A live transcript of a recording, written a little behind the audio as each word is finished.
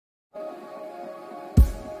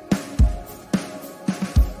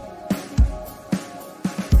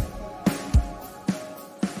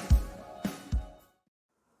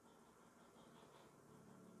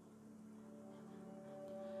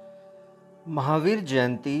Mahavir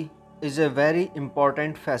Jayanti is a very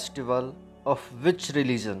important festival of which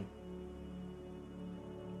religion?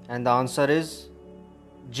 And the answer is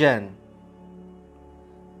Jain.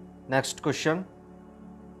 Next question.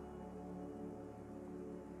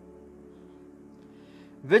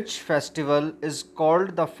 Which festival is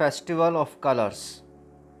called the Festival of Colors?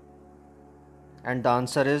 And the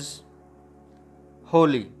answer is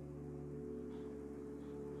Holi.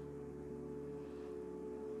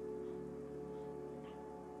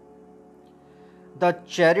 The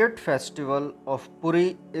chariot festival of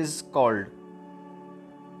Puri is called.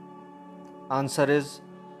 Answer is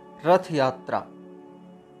Rath Yatra.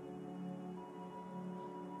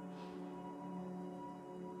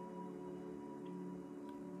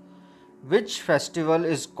 Which festival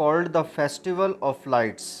is called the Festival of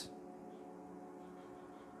Lights?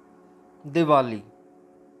 Diwali.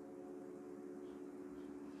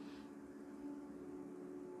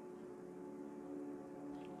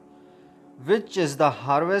 Which is the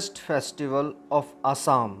harvest festival of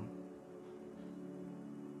Assam?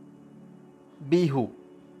 Bihu.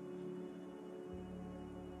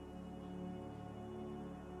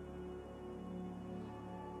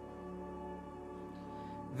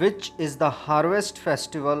 Which is the harvest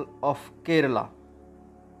festival of Kerala?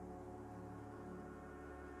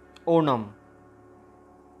 Onam.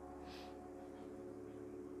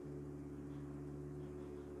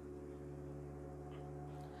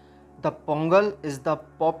 The Pongal is the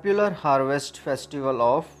popular harvest festival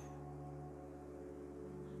of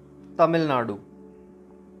Tamil Nadu.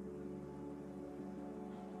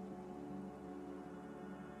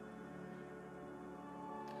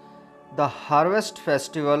 The harvest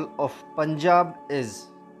festival of Punjab is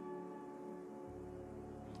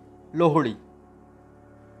Lohri.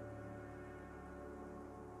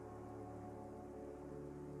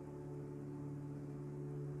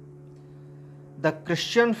 The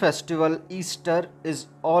Christian festival Easter is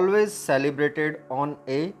always celebrated on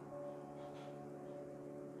a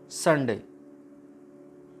Sunday.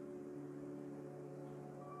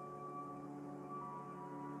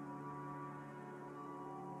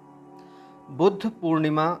 Buddha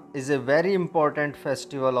Purnima is a very important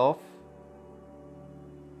festival of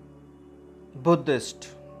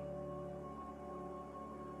Buddhist.